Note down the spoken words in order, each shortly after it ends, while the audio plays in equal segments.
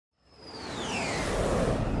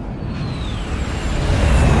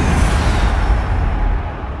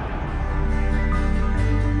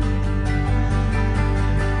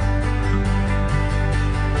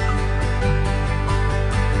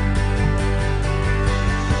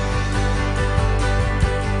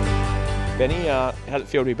Benny. How's it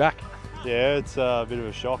feel to be back? Yeah, it's a bit of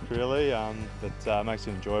a shock really, but makes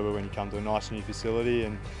it enjoyable when you come to a nice new facility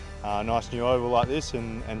and a nice new oval like this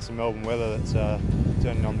and some Melbourne weather that's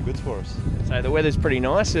turning on the goods for us. So the weather's pretty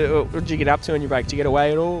nice. What did you get up to on your break? Did you get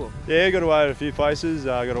away at all? Yeah, got away to a few places.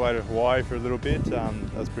 Got away to Hawaii for a little bit.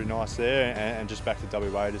 That was pretty nice there, and just back to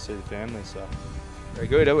WA to see the family. So. Very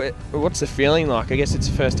good. What's the feeling like? I guess it's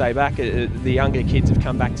the first day back. The younger kids have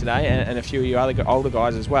come back today, and a few of you other older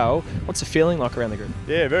guys as well. What's the feeling like around the group?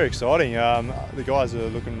 Yeah, very exciting. The guys are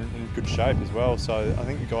looking in good shape as well, so I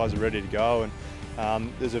think the guys are ready to go.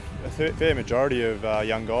 And there's a fair majority of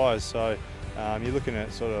young guys, so you're looking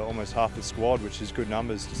at sort of almost half the squad, which is good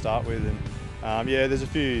numbers to start with. And yeah, there's a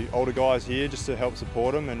few older guys here just to help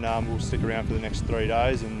support them, and we'll stick around for the next 3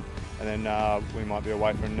 days, and then we might be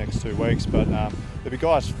away for the next 2 weeks. But there'll be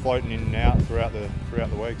guys floating in and out throughout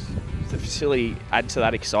the weeks. Does the facility add to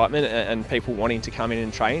that excitement and people wanting to come in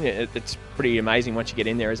and train? It's pretty amazing once you get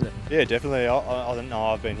in there, isn't it? Yeah, definitely. I don't know.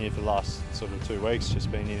 I've been here for the last sort of 2 weeks,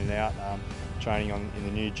 just been in and out, training in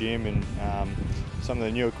the new gym and some of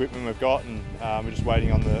the new equipment we've got, and we're just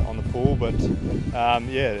waiting on the pool. But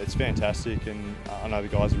yeah, it's fantastic, and I know the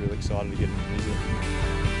guys are really excited to get in and use it.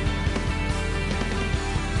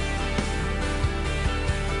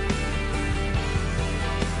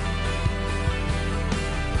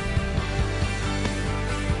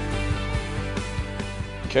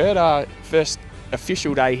 Kurt, first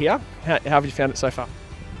official day here. How have you found it so far?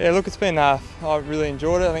 Yeah, look, it's been, I've really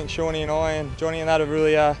enjoyed it. I think Shawnee and I and Johnny and that have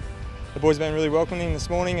really, the boys have been really welcoming this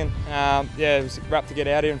morning, and yeah, it was rapt to get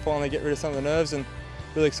out here and finally get rid of some of the nerves, and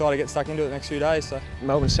really excited to get stuck into it the next few days. So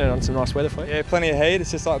Melbourne's turned on some nice weather for you. Yeah, plenty of heat.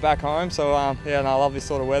 It's just like back home. So yeah, and I love this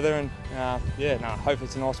sort of weather, and yeah, hopefully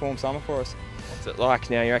it's a nice warm summer for us. What's it like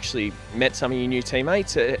now? You actually met some of your new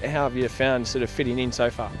teammates. How have you found sort of fitting in so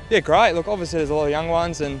far? Yeah, great. Look, obviously there's a lot of young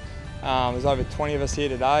ones, and there's over 20 of us here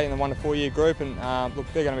today in the 1 to 4 year group, and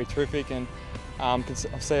look, they're going to be terrific. And I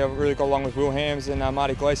see I've really got along with Will Hams and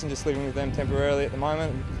Marty Gleeson, just living with them temporarily at the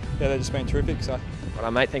moment. And, yeah, they've just been terrific. So, Well,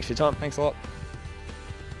 mate, thanks for your time. Thanks a lot.